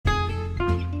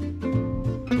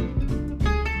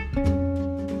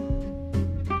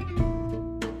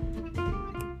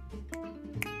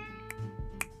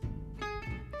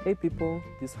Hey people,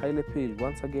 this is Haile Pale.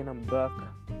 Once again, I'm back.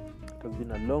 It has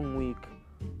been a long week,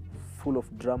 full of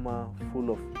drama, full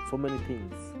of so many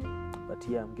things. But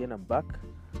yeah, I'm back.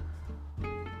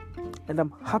 And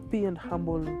I'm happy and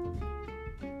humble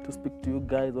to speak to you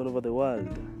guys all over the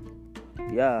world.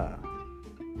 Yeah.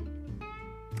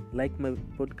 Like my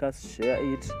podcast, share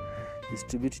it,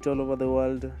 distribute it all over the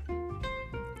world.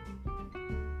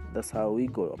 That's how we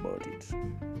go about it.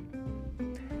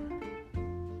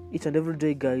 Each and every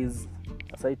day, guys,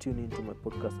 as I tune into my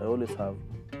podcast, I always have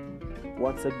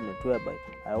one segment whereby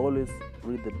I always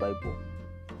read the Bible,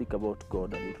 speak about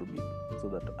God a little bit, so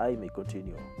that I may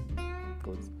continue.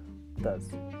 Because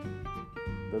that's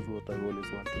what I always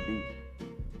want to be.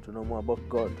 To know more about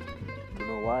God, to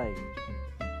know why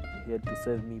He had to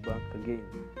save me back again.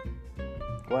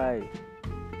 Why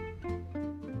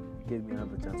He gave me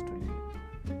another chance to live.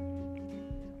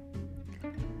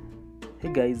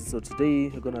 Hey guys, so today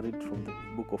we're gonna read from the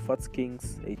book of 1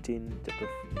 Kings 18,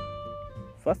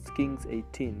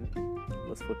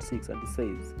 verse 46, and it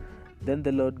says, Then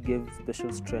the Lord gave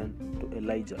special strength to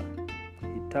Elijah.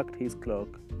 He tucked his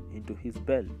cloak into his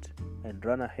belt and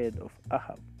ran ahead of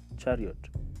Ahab's chariot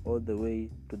all the way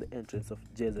to the entrance of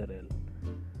Jezreel.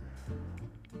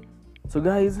 So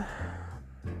guys,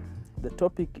 the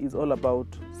topic is all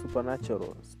about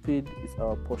supernatural. Speed is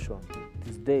our portion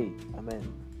this day.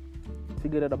 Amen.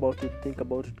 Figure out about it, think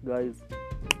about it, guys.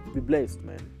 Be blessed,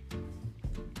 man.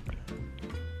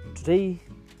 Today,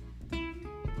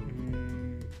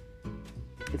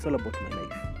 it's all about my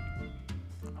life.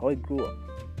 How I grew up.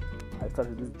 I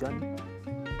started this journey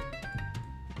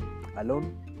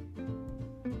alone.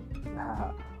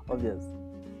 Obvious.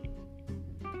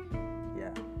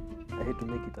 Yeah, I had to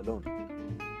make it alone.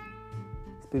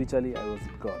 Spiritually, I was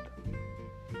with God.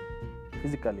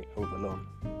 Physically, I was alone.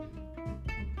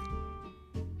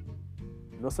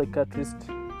 No psychiatrist,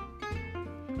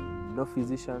 no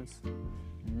physicians,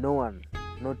 no one,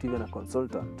 not even a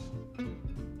consultant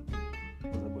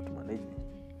was able to manage me.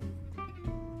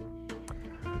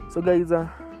 So guys,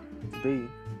 today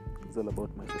is all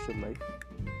about my social life,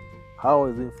 how I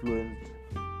was influenced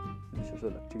in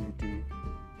social activity,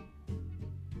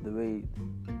 the way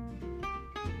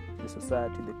the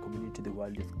society, the community, the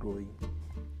world is growing.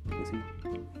 You see,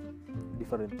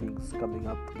 different things coming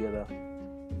up together.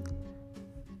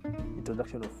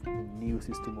 Introduction of new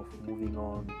system of moving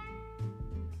on,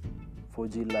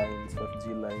 4G lines,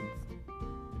 5G lines.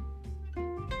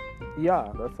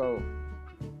 Yeah, that's how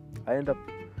I ended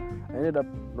up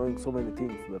knowing so many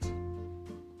things that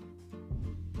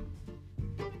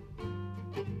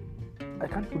I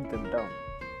can't put them down,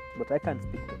 but I can't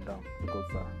speak them down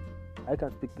because I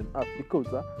can't speak them up because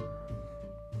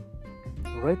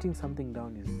writing something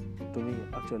down is, to me,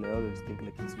 actually I always think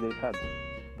like it's very hard.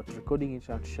 But recording it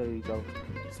and sharing it out,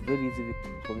 it's very easy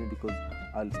for me because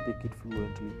I'll speak it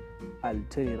fluently, I'll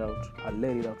tell it out, I'll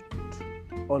let it out,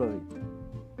 all of it.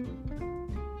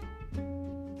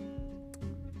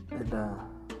 And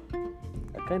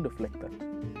I kind of like that.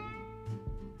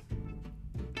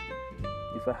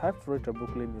 If I have to write a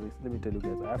book, let me tell you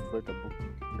guys, I have to write a book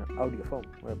in an audio form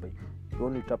whereby you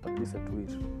only tap and listen to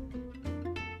it.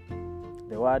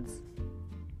 The words,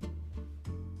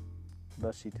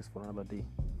 that shit is for another day.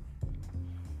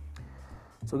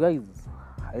 So guys,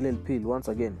 Haile Pale once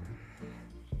again.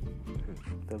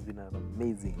 It has been an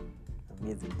amazing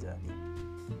journey.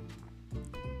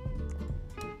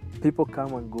 People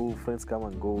come and go, friends come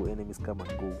and go, enemies come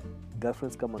and go,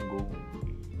 girlfriends come and go.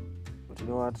 But you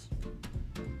know what?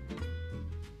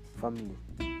 Family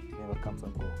never comes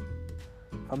and go.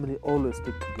 Family always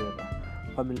stick together.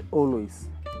 Family always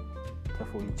care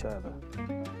for each other.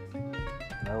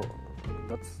 Now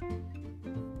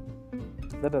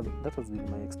that has been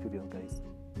my experience, guys.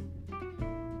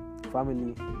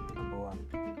 Family, number one.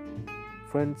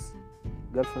 Friends,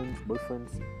 girlfriends,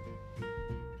 boyfriends,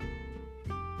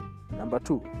 number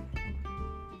two.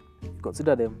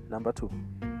 Consider them number two.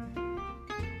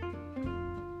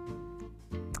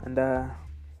 And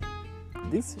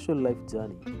this social life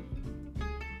journey,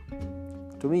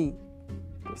 to me,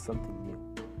 it was something new.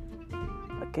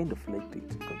 I kind of liked it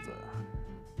because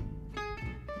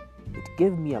it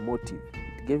gave me a motive.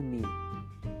 It gave me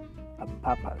a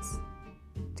purpose.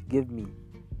 It gave me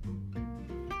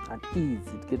an ease.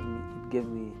 It gave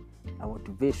me a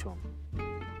motivation.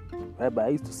 Whereby I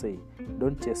used to say,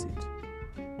 don't chase it.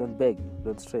 Don't beg.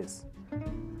 Don't stress.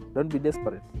 Don't be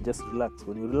desperate. Just relax.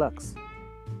 When you relax,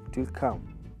 it will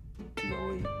come to your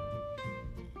way.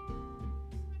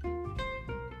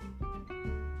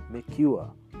 Make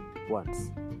your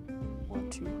wants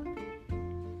want you.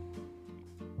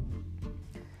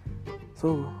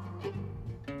 So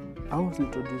I was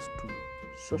introduced to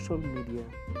social media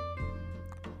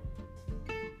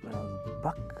when I was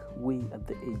back way at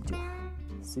the age of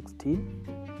 16.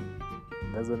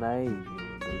 That's when I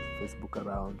knew there's Facebook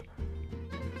around,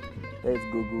 there's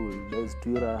Google, there's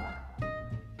Twitter,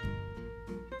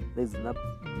 there's not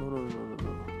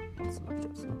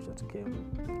Snapchat came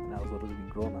when I was already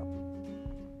grown up.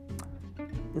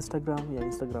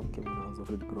 Instagram came when I was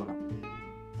already grown up.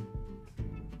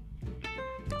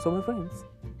 So my friends,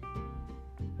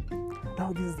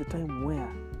 now this is the time where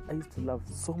I used to love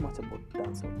so much about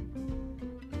dancehall.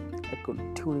 I could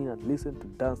tune in and listen to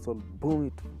dancehall, boom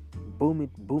it,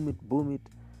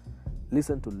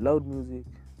 listen to loud music.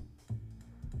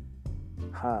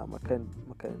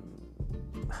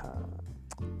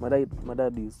 My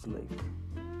dad used to like,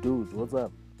 dude, what's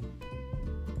up?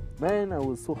 Man, I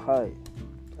was so high.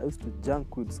 I used to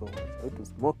junk weed so much. I used to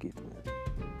smoke it, man.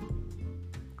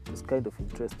 It was kind of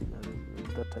interesting at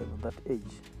that time, at that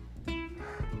age.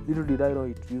 Little did I know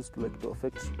it used to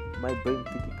affect my brain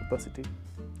thinking capacity.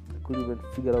 I couldn't even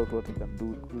figure out what I can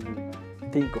do. I couldn't even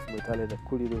think of my talent. I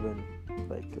couldn't even,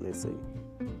 let's say,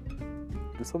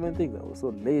 do so many things. I was so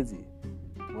lazy.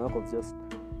 My work was just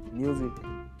music,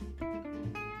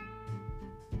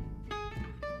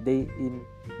 day in,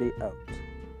 day out,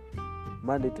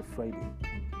 Monday to Friday,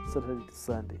 Saturday to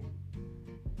Sunday.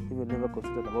 Even never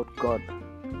considered about God.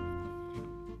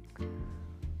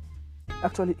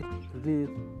 Actually, it really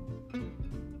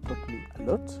taught me a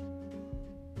lot.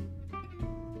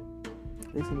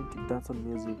 Listening to dancehall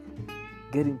music,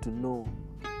 getting to know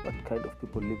what kind of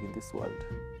people live in this world,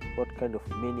 what kind of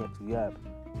maniacs we are,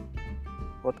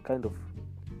 what kind of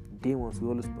demons we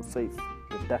always possess,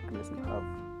 the darkness we have.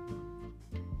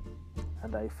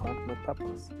 And I found my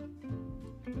purpose.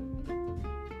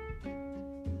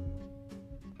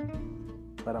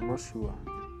 But I'm not sure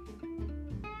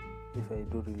if I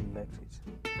do really like it.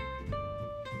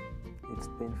 It's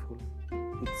painful.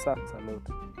 It sucks a lot.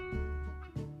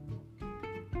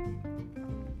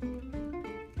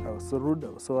 I was so rude, I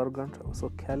was so arrogant, I was so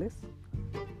careless.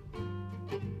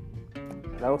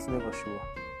 And I was never sure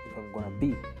if I'm gonna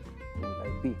be, who will I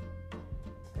be?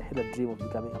 I had a dream of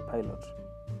becoming a pilot.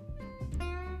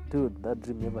 Dude, that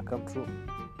dream never came true.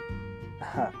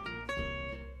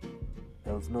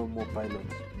 There was no more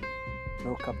pilot,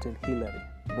 no Captain Hillary,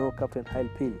 no Captain Hail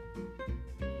Pili.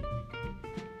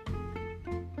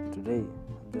 Today,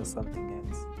 I'm just something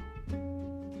else,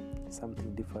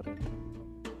 something different.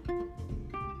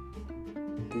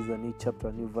 This is a new chapter,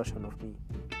 a new version of me.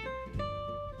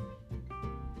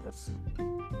 That's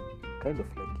kind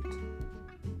of like it.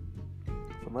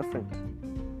 So my friend,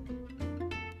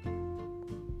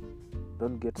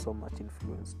 don't get so much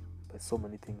influenced by so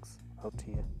many things out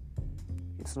here.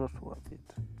 It's not worth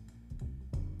it.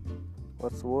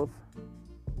 What's worth?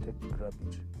 Take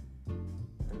garbage.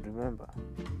 And remember,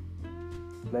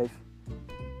 life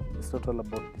is not all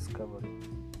about discovery.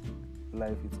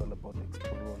 Life is all about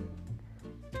exploring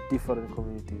different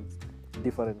communities,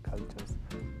 different cultures,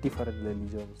 different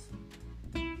religions,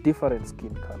 different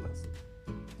skin colors.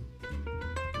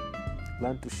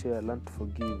 Learn to share, learn to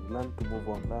forgive, learn to move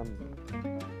on,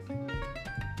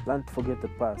 learn to forget the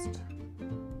past.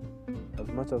 As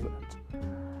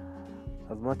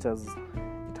much as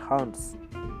it haunts,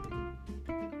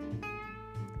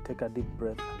 take a deep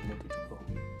breath and let it go.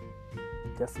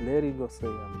 Just let it go. Say,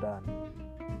 I'm done.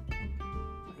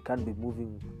 I can't be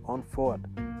moving on forward,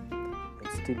 and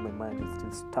still my mind is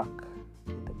still stuck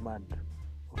in the mud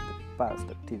of the past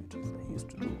activities I used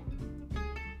to do.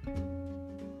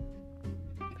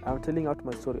 I'm telling out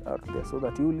my story out there so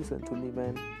that you listen to me,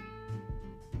 man.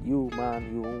 You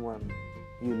man, you woman,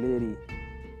 you lady,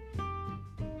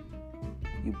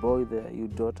 you boy there, you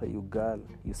daughter, you girl,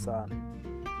 you son,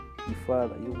 you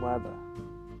father, you mother.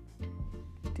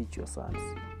 Teach your sons,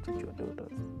 teach your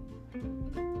daughters,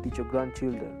 teach your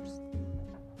grandchildren.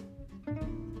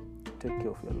 Take care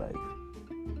of your life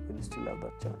when you still have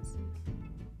that chance.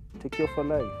 Take care of your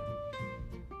life.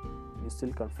 You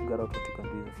still can figure out what you can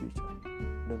do in the future.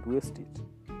 Don't waste it.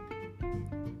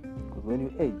 Because when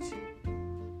you age,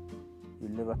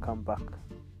 you'll never come back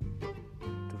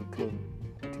to reclaim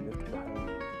what you left behind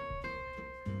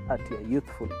at your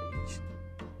youthful age.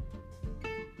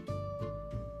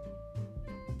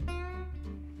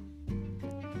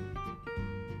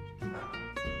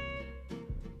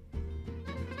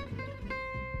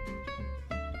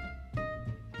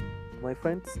 My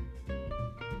friends,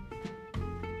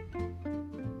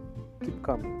 keep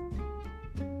coming,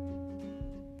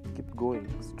 keep going,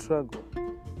 struggle,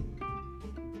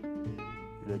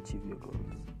 you'll achieve your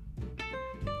goals.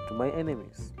 To my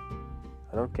enemies,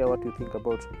 I don't care what you think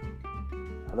about me.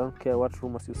 I don't care what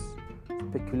rumors you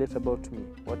speculate about me,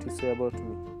 what you say about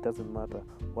me. It doesn't matter.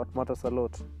 What matters a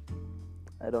lot,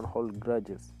 I don't hold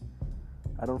grudges.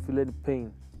 I don't feel any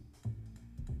pain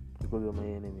because you're my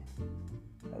enemy.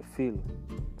 I feel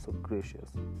so gracious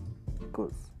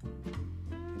because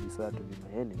you decided to be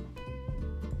my enemy.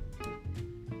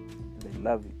 And I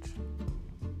love it.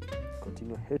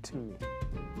 Continue hating me.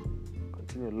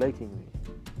 Continue liking me.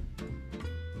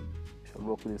 We shall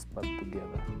walk this path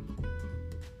together.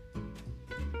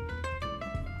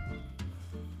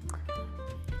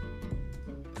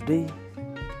 Today,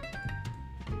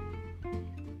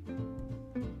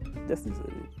 just is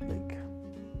like,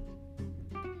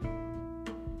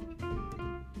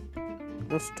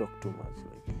 not talk too much.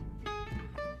 Like,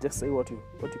 just say what you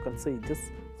can say.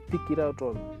 Just speak it out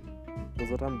all. That's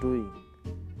what I'm doing.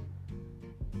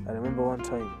 I remember one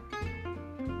time,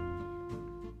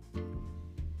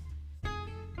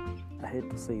 I hate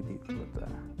to say this, but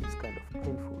it's kind of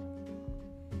painful.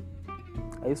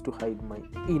 I used to hide my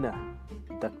inner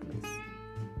darkness.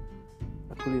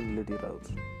 I couldn't let it out.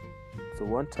 So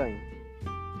one time,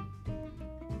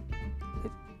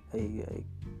 I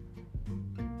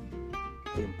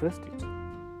impressed it.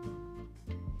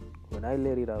 When I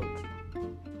let it out,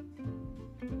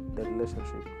 the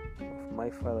relationship of my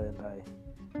father and I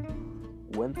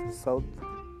went south,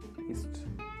 east.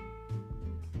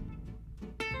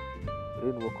 We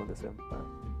didn't walk on the same path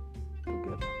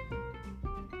together.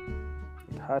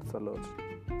 It hurts a lot.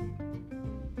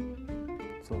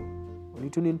 So when you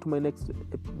tune into my next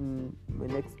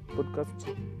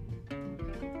podcast,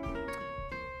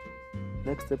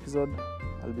 next episode,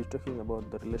 I'll be talking about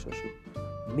the relationship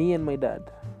me and my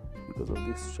dad, because of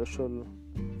this social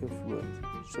influence,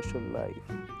 social life,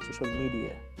 social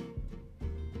media.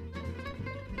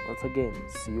 Once again,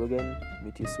 see you again.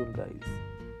 Meet you soon, guys.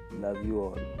 Love you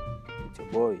all. It's your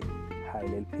boy,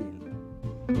 Hailel Pil.